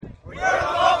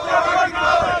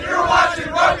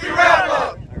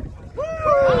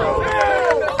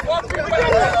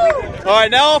right,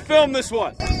 now I'll film this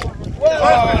one.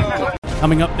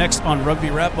 Coming up next on Rugby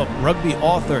Wrap-Up, rugby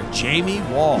author Jamie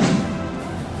Wall.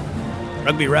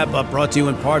 Rugby Wrap-Up brought to you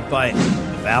in part by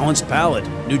Balanced Palate,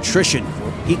 nutrition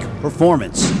for peak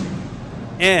performance.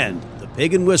 And the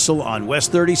Pig and Whistle on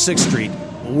West 36th Street,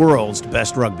 the world's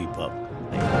best rugby pub.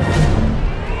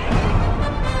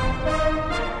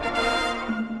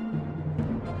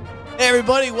 Hey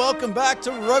everybody, welcome back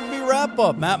to Rugby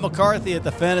Wrap-Up. Matt McCarthy at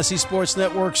the Fantasy Sports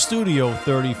Network Studio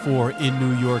 34 in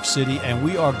New York City, and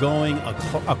we are going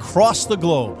across the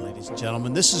globe, ladies and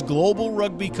gentlemen. This is global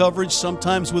rugby coverage,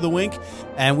 sometimes with a wink,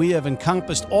 and we have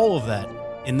encompassed all of that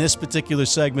in this particular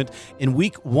segment in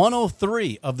week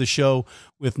 103 of the show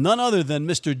with none other than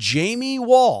Mr. Jamie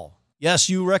Wall. Yes,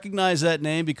 you recognize that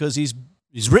name because he's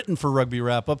written for Rugby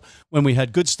Wrap-Up when we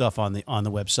had good stuff on the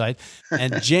website.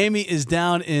 And Jamie is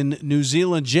down in New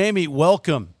Zealand. Jamie,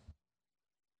 welcome.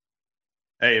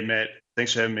 Hey, Matt.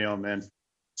 Thanks for having me on, man.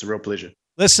 It's a real pleasure.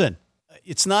 Listen,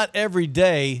 it's not every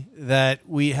day that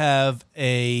we have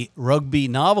a rugby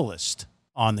novelist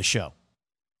on the show.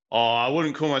 Oh, I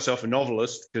wouldn't call myself a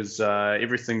novelist because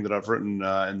everything that I've written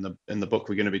in the book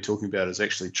we're going to be talking about is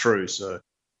actually true. So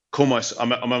I'm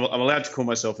allowed to call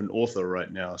myself an author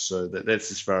right now. So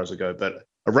that's as far as I go. But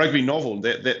a rugby novel,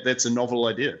 that's a novel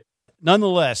idea.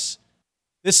 Nonetheless,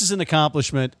 this is an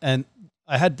accomplishment. And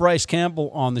I had Bryce Campbell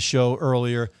on the show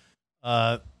earlier,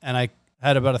 and I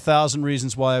had about 1,000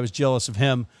 reasons why I was jealous of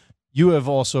him. You have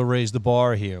also raised the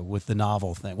bar here with the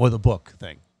novel thing, or the book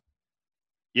thing.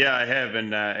 Yeah, I have,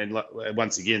 and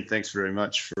once again, thanks very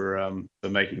much for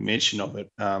making mention of it.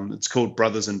 It's called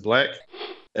Brothers in Black.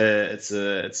 It's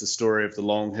a story of the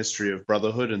long history of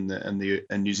brotherhood in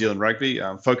New Zealand rugby,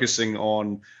 focusing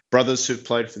on brothers who've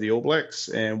played for the All Blacks.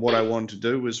 And what I wanted to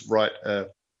do was write a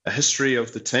history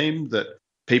of the team that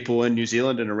people in New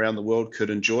Zealand and around the world could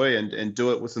enjoy, and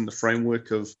do it within the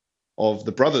framework of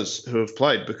the brothers who have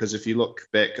played. Because if you look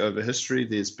back over history,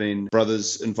 there's been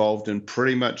brothers involved in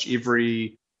pretty much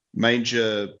every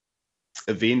major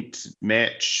event,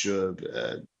 match,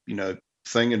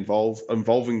 thing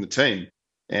involving the team.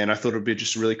 And I thought it would be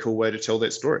just a really cool way to tell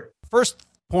that story. First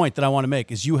point that I want to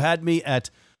make is you had me at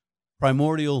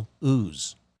primordial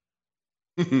ooze.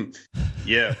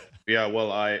 Yeah.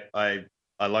 Well, I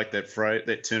like that phrase,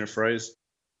 that turn of phrase,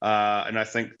 and I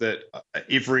think that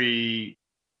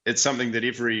it's something that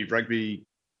every rugby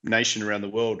nation around the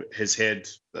world has had,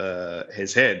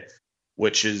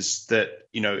 which is that,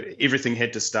 everything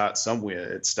had to start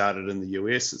somewhere. It started in the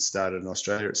US, it started in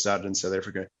Australia, it started in South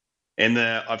Africa. And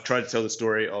I've tried to tell the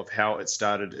story of how it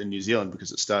started in New Zealand,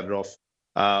 because it started off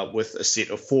with a set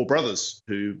of 4 brothers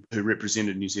who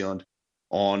represented New Zealand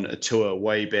on a tour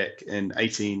way back in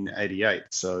 1888.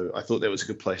 So I thought that was a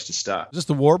good place to start. Is this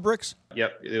the Warbricks?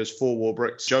 Yep, there was 4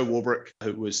 Warbricks. Joe Warbrick,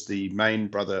 who was the main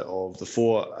brother of the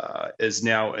 4, is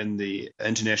now in the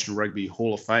International Rugby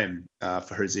Hall of Fame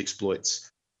for his exploits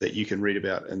that you can read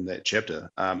about in that chapter.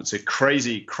 It's a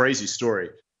crazy, crazy story.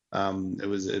 It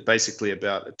was basically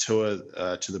about a tour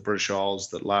to the British Isles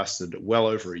that lasted well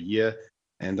over a year,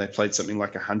 and they played something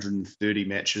like 130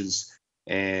 matches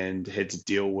and had to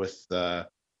deal with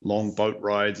long boat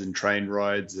rides and train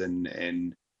rides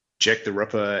and Jack the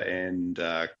Ripper and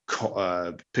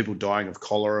people dying of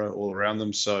cholera all around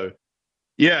them. So,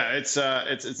 yeah, it's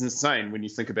insane when you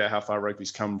think about how far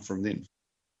rugby's come from then.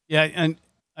 Yeah, and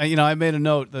I made a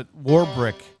note that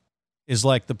Warbrick is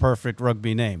like the perfect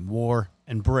rugby name, War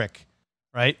and Brick,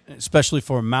 right? Especially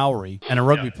for a Maori and a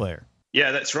rugby player.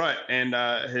 Yeah, that's right. And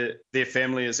their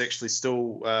family is actually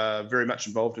still very much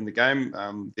involved in the game.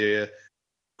 Their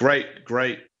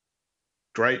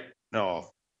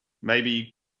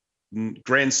maybe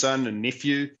grandson and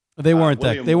nephew. They weren't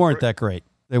that great.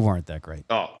 They weren't that great.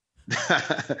 Oh,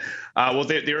 well,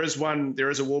 there is a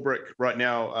Warbrick right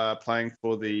now playing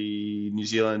for the New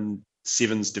Zealand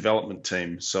Sevens development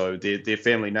team. So their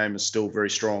family name is still very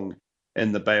strong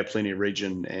in the Bay of Plenty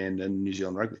region and in New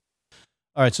Zealand rugby.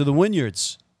 All right, so the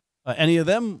Wynyards, any of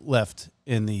them left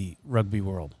in the rugby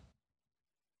world?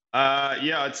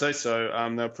 Yeah, I'd say so.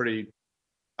 They're pretty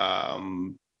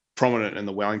prominent in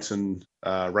the Wellington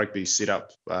rugby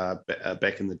setup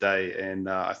back in the day, and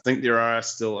I think there are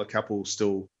still a couple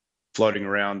still floating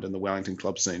around in the Wellington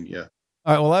club scene. Yeah.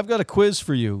 All right. Well, I've got a quiz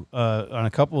for you on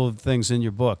a couple of things in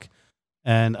your book,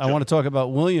 and I want to talk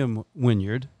about William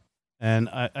Wynyard, and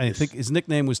I think his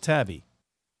nickname was Tabby.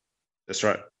 That's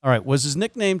right. All right. Was his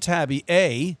nickname Tabby,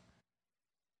 A,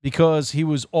 because he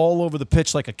was all over the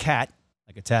pitch like a cat,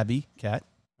 like a tabby cat,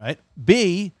 right?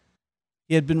 B,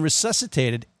 he had been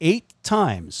resuscitated 8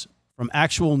 times from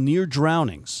actual near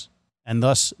drownings, and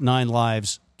thus 9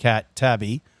 lives, cat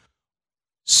Tabby.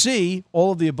 C,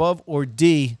 all of the above, or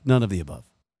D, none of the above?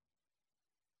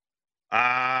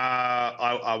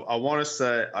 I want to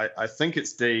say I think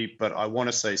it's D, but I want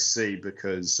to say C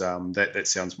because that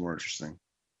sounds more interesting.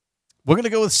 We're going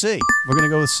to go with C. We're going to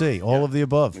go with C. All of the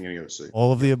above. I'm going to go with C.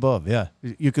 All of the above. Yeah,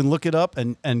 you can look it up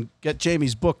and get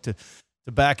Jamie's book to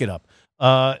back it up.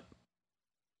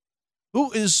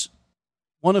 Who is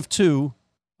one of two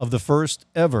of the first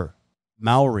ever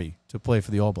Maori to play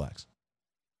for the All Blacks?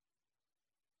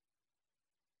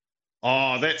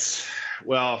 Oh,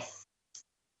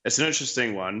 it's an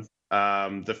interesting one.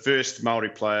 The first Maori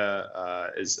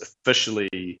player is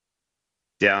officially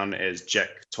down as Jack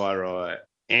Tairoa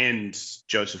and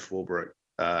Joseph Warbrick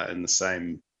in the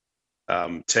same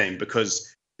team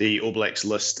because the All Blacks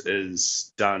list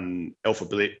is done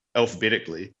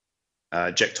alphabetically.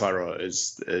 Jack Tairoa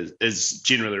is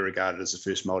generally regarded as the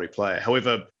first Maori player.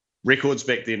 However, records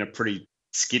back then are pretty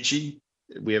sketchy.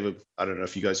 We have I don't know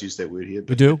if you guys use that word here,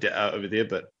 but we do over there,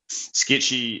 but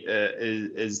sketchy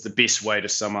is the best way to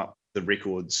sum up the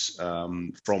records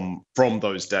from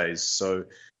those days. So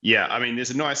yeah, I mean,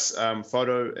 there's a nice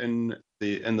photo in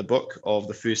the book of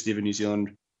the first ever New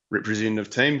Zealand representative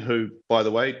team, who, by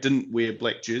the way, didn't wear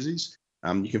black jerseys.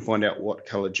 You can find out what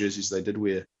colour jerseys they did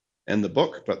wear in the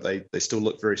book, but they still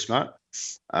look very smart.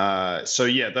 So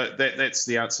yeah, that's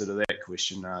the answer to that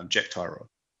question, Jack Tairoa.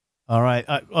 All right.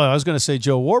 I was going to say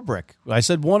Joe Warbrick. I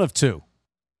said one of two.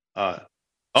 Yes.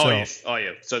 Oh,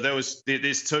 yeah. So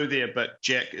there's two there, but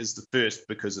Jack is the first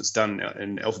because it's done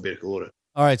in alphabetical order.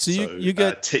 All right. So you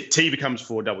get T becomes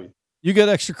 4W. You get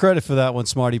extra credit for that one,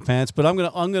 Smarty Pants. But I'm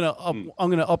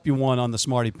gonna up you one on the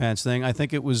Smarty Pants thing. I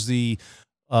think it was the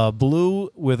blue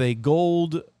with a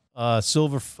gold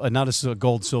silver, not a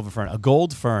gold silver fern, a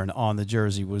gold fern on the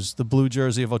jersey was the blue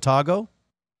jersey of Otago.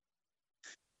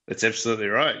 That's absolutely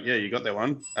right. Yeah, you got that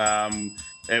one.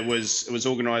 It was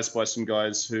organised by some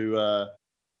guys who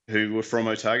were from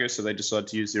Otago, so they decided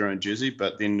to use their own jersey.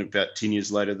 But then about 10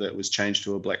 years later, that was changed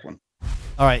to a black one.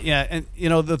 All right, yeah, and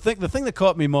the thing that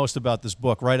caught me most about this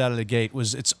book right out of the gate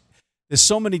was there's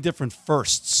so many different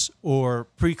firsts or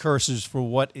precursors for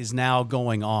what is now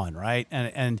going on, right?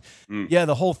 And yeah,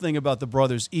 the whole thing about the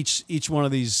brothers, each one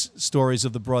of these stories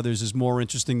of the brothers is more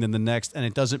interesting than the next, and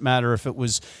it doesn't matter if it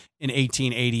was in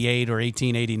 1888 or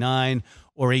 1889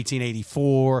 or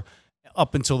 1884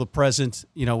 up until the present,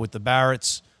 with the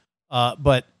Barretts.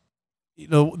 But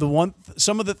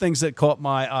some of the things that caught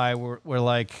my eye were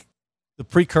like the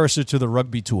precursor to the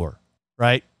rugby tour,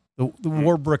 right? The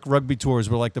Warbrick rugby tours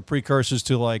were like the precursors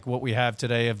to like what we have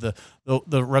today of the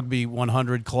Rugby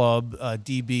 100 Club,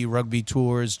 DB rugby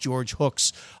tours, George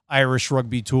Hook's Irish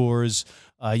rugby tours,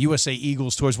 USA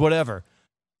Eagles tours, whatever.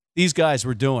 These guys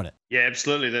were doing it. Yeah,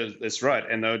 absolutely. That's right.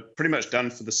 And they were pretty much done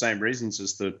for the same reasons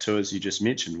as the tours you just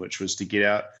mentioned, which was to get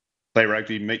out, play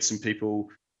rugby, meet some people,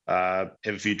 have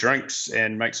a few drinks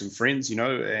and make some friends,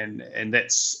 and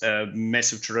that's a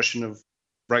massive tradition of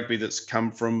rugby that's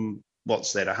come from,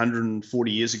 what's that,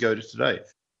 140 years ago to today.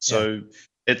 So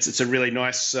it's a really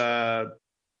nice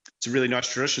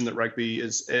tradition that rugby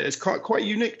is quite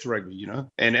unique to rugby,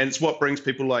 and it's what brings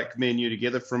people like me and you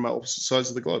together from opposite sides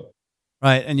of the globe.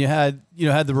 Right, and you had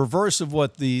the reverse of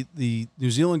what the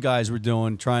New Zealand guys were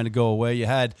doing, trying to go away. You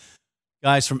had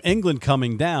guys from England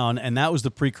coming down, and that was the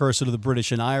precursor to the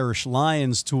British and Irish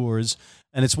Lions tours.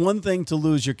 And it's one thing to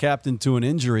lose your captain to an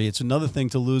injury; it's another thing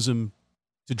to lose him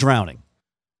to drowning.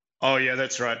 Oh yeah,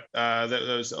 that's right. That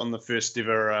was on the first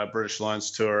ever British Lions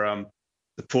tour.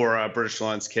 The poor British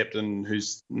Lions captain,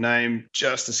 whose name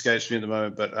just escapes me at the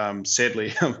moment, but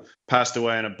sadly passed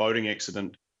away in a boating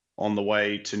accident on the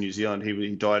way to New Zealand.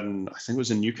 He died I think it was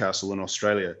in Newcastle in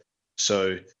Australia.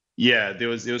 So yeah, there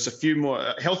was a few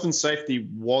more. Health and safety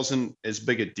wasn't as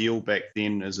big a deal back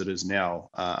then as it is now,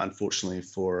 unfortunately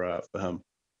for him.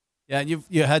 Yeah, and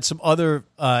you had some other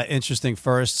interesting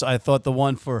firsts. I thought the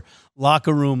one for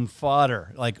locker room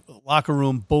fodder, like locker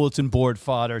room bulletin board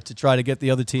fodder, to try to get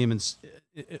the other team and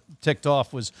ticked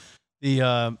off, was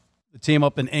the team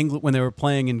up in England when they were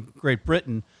playing in Great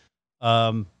Britain.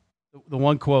 The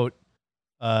one quote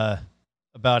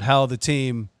about how the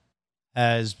team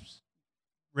has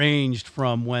ranged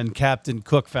from when Captain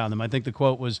Cook found them. I think the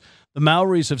quote was, "The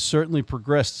Maoris have certainly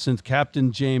progressed since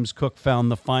Captain James Cook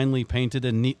found the finely painted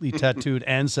and neatly tattooed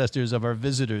ancestors of our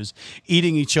visitors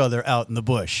eating each other out in the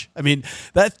bush." I mean,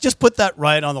 just put that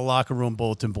right on the locker room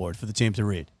bulletin board for the team to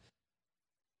read.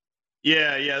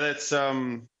 Yeah, that's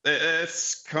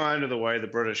kind of the way the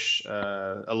British,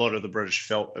 a lot of the British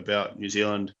felt about New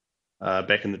Zealand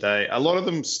back in the day. A lot of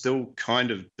them still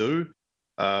kind of do,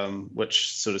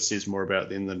 which sort of says more about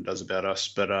them than it does about us.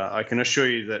 But I can assure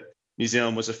you that New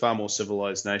Zealand was a far more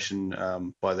civilized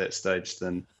nation by that stage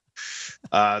than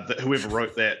whoever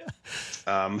wrote that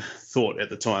thought at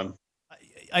the time.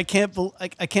 I can't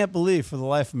believe for the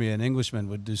life of me an Englishman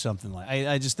would do something like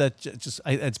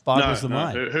it boggles the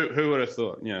mind. Who would have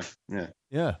thought? Yeah.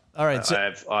 All right.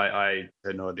 I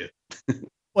had no idea.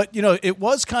 But it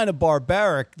was kind of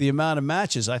barbaric, the amount of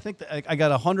matches. I think that I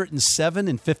got 107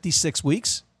 in 56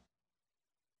 weeks.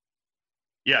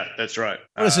 Yeah, that's right.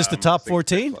 What is this? The top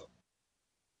 14?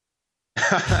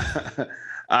 Yeah.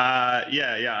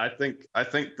 I think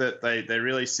that they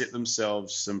really set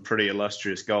themselves some pretty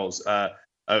illustrious goals.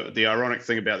 The ironic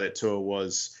thing about that tour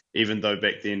was, even though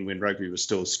back then when rugby was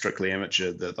still strictly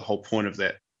amateur, the whole point of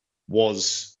that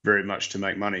was very much to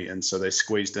make money, and so they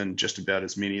squeezed in just about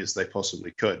as many as they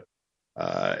possibly could.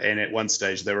 And at one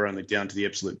stage, they were only down to the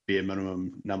absolute bare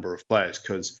minimum number of players,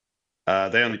 because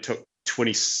they only took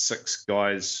 26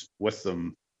 guys with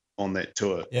them on that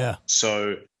tour. Yeah.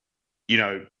 So,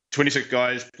 26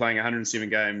 guys playing 107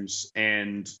 games,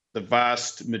 and the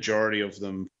vast majority of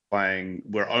them playing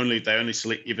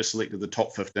ever selected the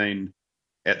top 15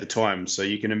 at the time. So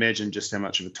you can imagine just how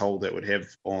much of a toll that would have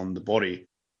on the body,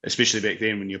 especially back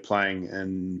then when you're playing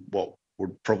in what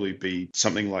would probably be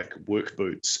something like work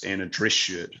boots and a dress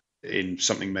shirt and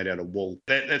something made out of wool.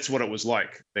 That's what it was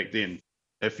like back then,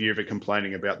 if you're ever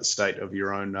complaining about the state of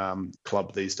your own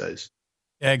club these days.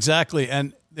 Yeah, exactly.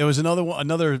 And there was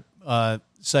another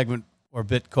segment or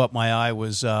bit caught my eye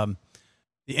was the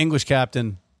English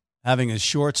captain having his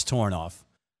shorts torn off,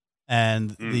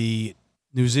 and the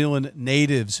New Zealand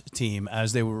natives team,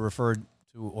 as they were referred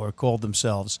to or called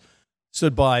themselves,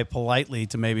 stood by politely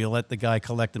to maybe let the guy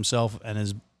collect himself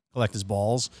and collect his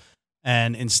balls.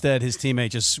 And instead, his teammate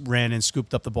just ran in,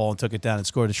 scooped up the ball, and took it down and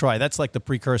scored a try. That's like the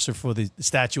precursor for the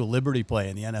Statue of Liberty play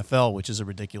in the NFL, which is a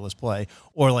ridiculous play.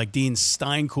 Or like Dean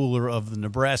Steinkooler of the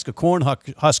Nebraska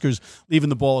Cornhuskers leaving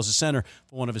the ball as a center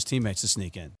for one of his teammates to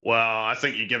sneak in. Well, I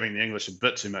think you're giving the English a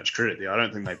bit too much credit there. I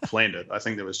don't think they planned it. I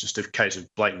think there was just a case of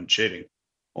blatant cheating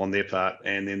on their part,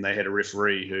 and then they had a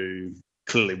referee who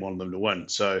clearly wanted them to win.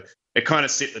 So it kind of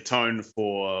set the tone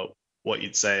for what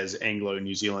you'd say is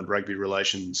Anglo-New Zealand rugby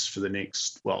relations for the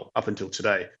next, up until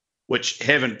today, which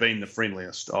haven't been the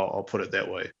friendliest. I'll put it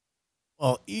that way.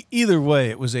 Well, either way,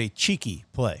 it was a cheeky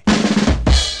play.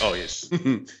 Oh, yes.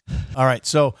 All right.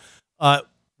 So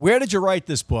where did you write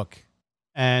this book,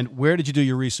 and where did you do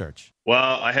your research?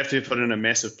 Well, I have to put in a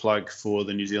massive plug for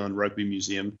the New Zealand Rugby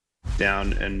Museum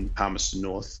down in Palmerston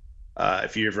North.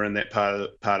 If you're ever in that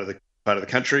part of the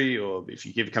country, or if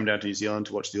you ever come down to New Zealand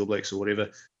to watch the All Blacks or whatever,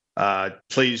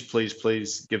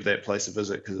 please give that place a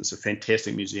visit, because it's a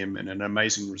fantastic museum and an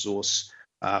amazing resource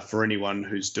for anyone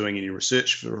who's doing any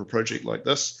research for a project like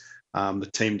this. The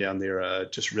team down there are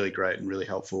just really great and really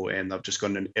helpful, and they've just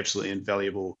got an absolutely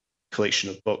invaluable collection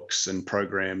of books and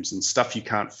programs and stuff you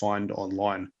can't find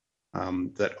online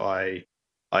that I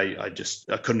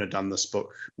couldn't have done this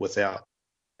book without.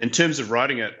 In terms of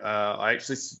writing it, I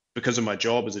actually, because of my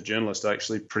job as a journalist, I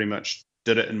actually pretty much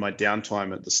did it in my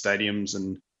downtime at the stadiums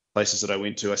and places that I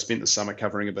went to. I spent the summer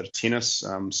covering a bit of tennis,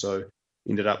 so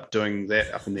ended up doing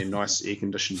that up in their nice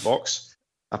air-conditioned box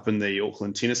up in the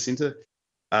Auckland Tennis Centre,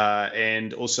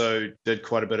 and also did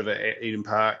quite a bit of it at Eden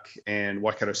Park and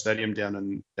Waikato Stadium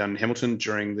down in Hamilton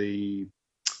during the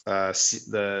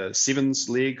sevens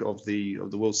leg of the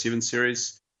World Sevens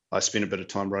Series. I spent a bit of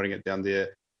time writing it down there,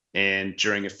 and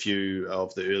during a few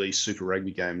of the early Super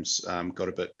Rugby games, got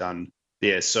a bit done.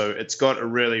 Yeah, so it's got a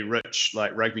really rich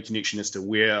rugby connection as to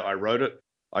where I wrote it.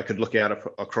 I could look out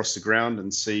across the ground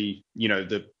and see,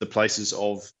 the places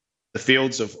of the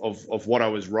fields of what I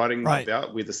was writing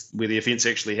about, where the events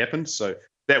actually happened. So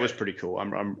that was pretty cool.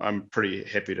 I'm pretty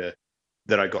happy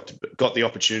that I got the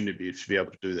opportunity to be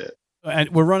able to do that. And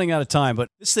we're running out of time, but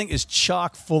this thing is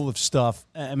chock full of stuff.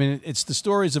 I mean, it's the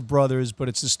stories of brothers, but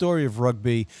it's the story of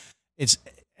rugby. It's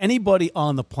anybody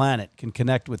on the planet can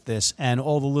connect with this, and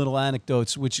all the little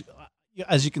anecdotes, which,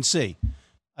 as you can see,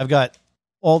 I've got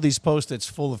all these Post-its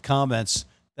full of comments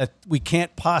that we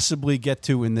can't possibly get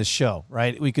to in this show,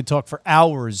 right? We could talk for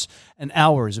hours and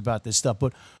hours about this stuff,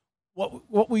 but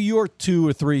what were your 2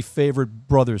 or 3 favorite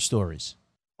brother stories?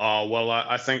 Oh, well,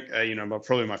 I think,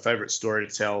 probably my favorite story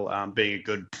to tell, being a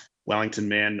good Wellington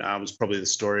man, was probably the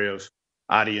story of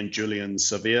Ardie and Julian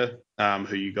Savea,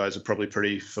 who you guys are probably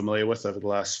pretty familiar with over the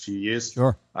last few years.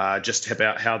 Sure. Just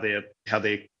about how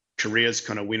their careers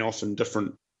kind of went off in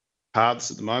different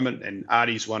paths at the moment. And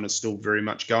Ardie's one is still very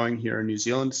much going here in New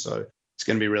Zealand. So it's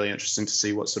going to be really interesting to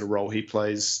see what sort of role he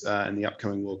plays in the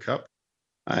upcoming World Cup.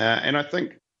 And I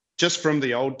think just from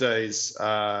the old days,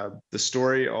 the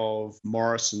story of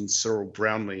Morris and Cyril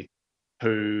Brownlee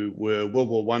who were World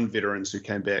War One veterans who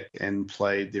came back and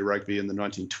played their rugby in the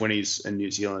 1920s in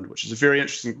New Zealand, which is a very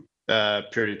interesting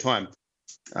period of time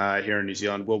here in New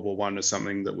Zealand. World War One is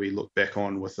something that we look back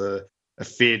on with a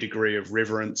fair degree of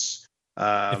reverence.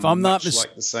 If I'm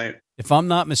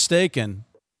not mistaken,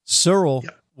 Cyril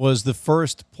was the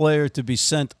first player to be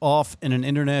sent off in an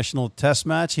international test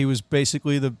match. He was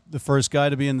basically the first guy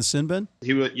to be in the sin bin.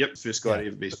 He was, first guy to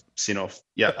ever be sent off.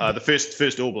 Yeah, the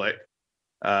first All Black.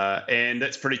 And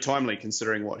that's pretty timely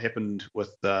considering what happened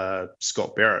with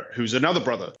Scott Barrett, who's another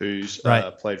brother who's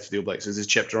played for the All Blacks. There's a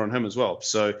chapter on him as well.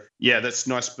 So, yeah, that's a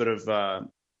nice bit of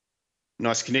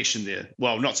nice connection there.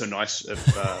 Well, not so nice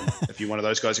if you're one of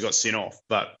those guys who got sent off.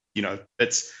 But, you know,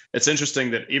 it's interesting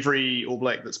that every All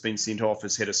Black that's been sent off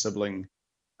has had a sibling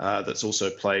that's also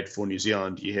played for New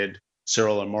Zealand. You had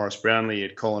Cyril and Maurice Brownlee, you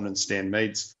had Colin and Stan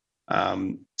Meads,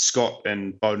 Scott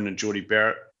and Bowden and Geordie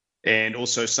Barrett, and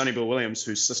also Sonny Bill Williams,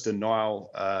 whose sister Niall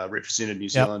represented New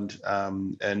Zealand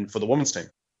and for the women's team.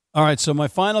 All right, so my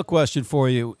final question for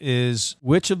you is,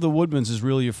 which of the Woodmans is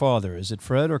really your father? Is it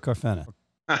Fred or Carfena?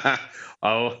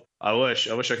 I wish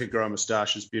I could grow a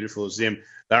moustache as beautiful as them.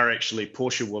 They're actually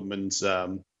Portia Woodman's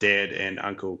dad and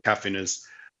uncle. Carfena's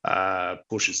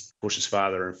Portia's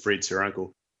father, and Fred's her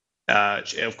uncle.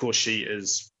 Of course, she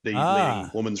is the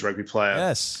leading women's rugby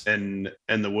player in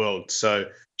the world. So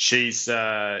she's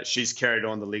carried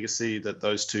on the legacy that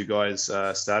those two guys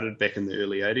started back in the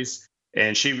early 80s.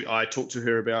 And I talked to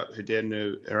her about her dad and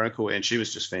her uncle, and she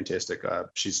was just fantastic.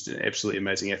 She's an absolutely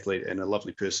amazing athlete and a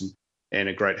lovely person and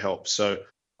a great help. So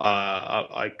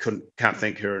I can't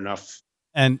thank her enough.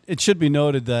 And it should be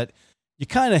noted that you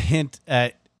kind of hint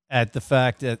at the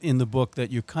fact that in the book that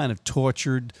you're kind of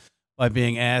tortured by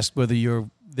being asked whether you're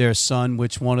their son,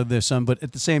 which one of their son. But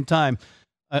at the same time,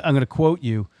 I'm going to quote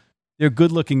you. They're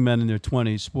good-looking men in their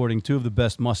 20s, sporting two of the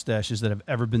best mustaches that have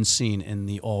ever been seen in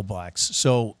the All Blacks.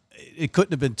 So it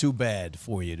couldn't have been too bad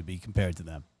for you to be compared to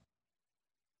them.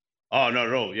 Oh, not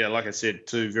at all. Yeah, like I said,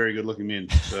 two very good-looking men.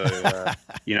 So,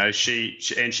 you know,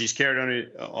 she's carried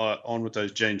on with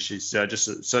those genes. She's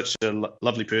just such a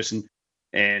lovely person,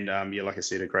 and like I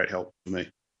said, a great help for me.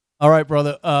 All right,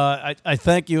 brother. I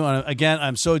thank you. And again,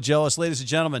 I'm so jealous. Ladies and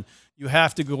gentlemen, you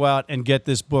have to go out and get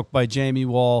this book by Jamie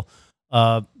Wall,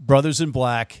 Brothers in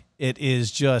Black. It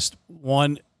is just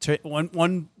one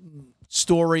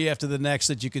story after the next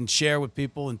that you can share with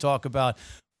people and talk about.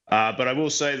 But I will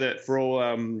say that for all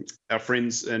our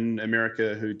friends in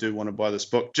America who do want to buy this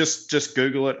book, just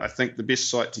Google it. I think the best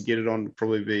site to get it on would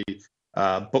probably be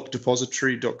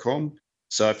bookdepository.com.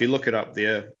 So if you look it up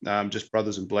there, just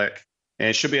Brothers in Black, and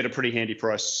it should be at a pretty handy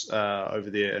price over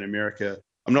there in America.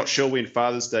 I'm not sure when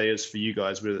Father's Day is for you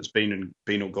guys, whether it's been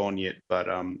or gone yet, but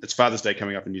it's Father's Day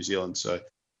coming up in New Zealand. So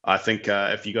I think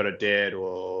if you got a dad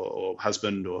or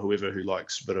husband or whoever who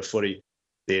likes a bit of footy,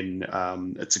 then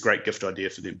it's a great gift idea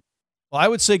for them. Well, I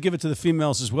would say give it to the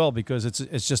females as well, because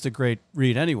it's just a great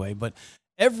read anyway. But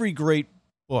every great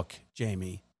book,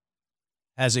 Jamie,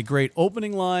 has a great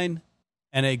opening line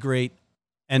and a great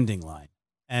ending line.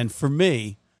 And for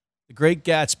me, The Great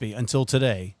Gatsby, until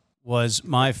today, was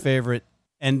my favorite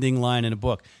ending line in a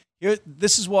book.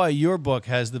 This is why your book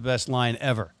has the best line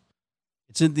ever.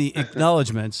 It's in the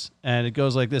acknowledgments, and it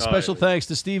goes like this. Special thanks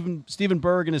to Stephen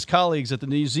Berg and his colleagues at the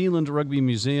New Zealand Rugby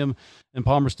Museum in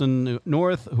Palmerston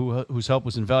North, whose help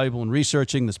was invaluable in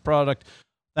researching this product.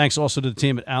 Thanks also to the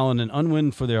team at Allen and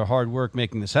Unwin for their hard work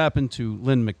making this happen, to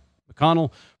Lynn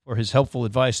McConnell for his helpful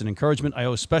advice and encouragement. I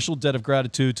owe a special debt of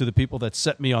gratitude to the people that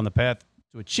set me on the path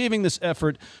to achieving this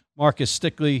effort: Marcus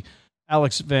Stickley,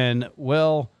 Alex Van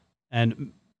Well,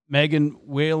 and Megan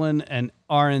Whalen and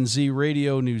RNZ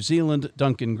Radio New Zealand,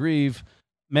 Duncan Grieve,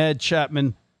 Mad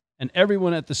Chapman, and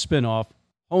everyone at the spinoff,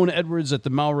 Hone Edwards at the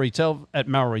Maori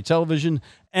Television,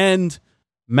 and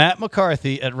Matt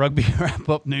McCarthy at Rugby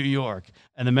Wrap-Up New York,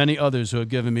 and the many others who have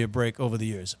given me a break over the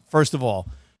years. First of all,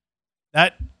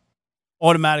 that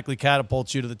automatically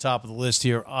catapults you to the top of the list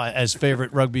here as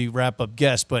favorite Rugby Wrap-Up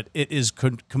guest, but it is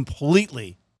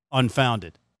completely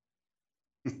unfounded.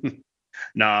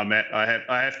 No, Matt,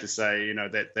 I have to say, you know,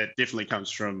 that definitely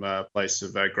comes from a place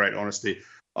of great honesty.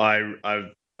 I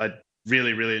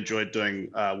really, really enjoyed doing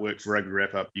work for Rugby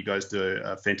Wrap Up. You guys do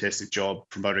a fantastic job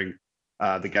promoting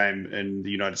the game in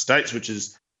the United States, which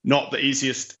is not the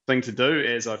easiest thing to do,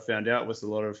 as I found out with a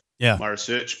lot of my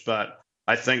research. But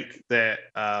I think that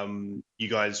you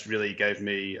guys really gave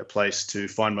me a place to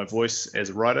find my voice as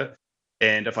a writer.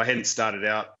 And if I hadn't started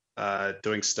out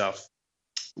doing stuff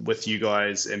with you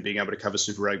guys and being able to cover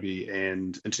Super Rugby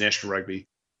and international rugby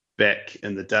back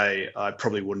in the day, I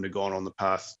probably wouldn't have gone on the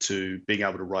path to being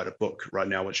able to write a book right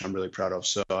now, which I'm really proud of.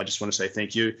 So I just want to say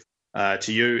thank you.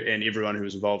 to you and everyone who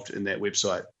was involved in that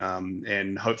website.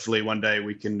 And hopefully one day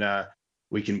we can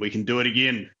do it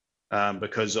again,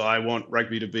 because I want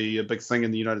rugby to be a big thing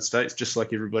in the United States, just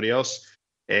like everybody else.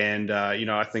 And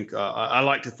I think I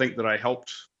like to think that I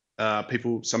helped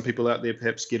some people out there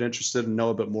perhaps get interested and know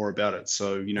a bit more about it.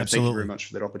 So thank you very much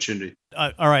for that opportunity.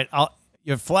 All right,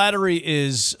 your flattery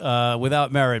is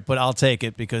without merit, but I'll take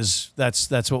it because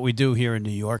that's what we do here in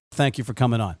New York. Thank you for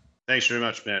coming on. Thanks very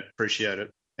much, Matt. Appreciate it.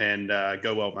 And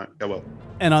go well, mate. Go well.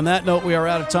 And on that note, we are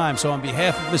out of time. So on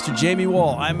behalf of Mr. Jamie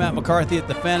Wall, I'm Matt McCarthy at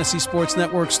the Fantasy Sports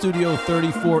Network Studio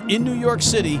 34 in New York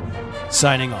City,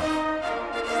 signing off.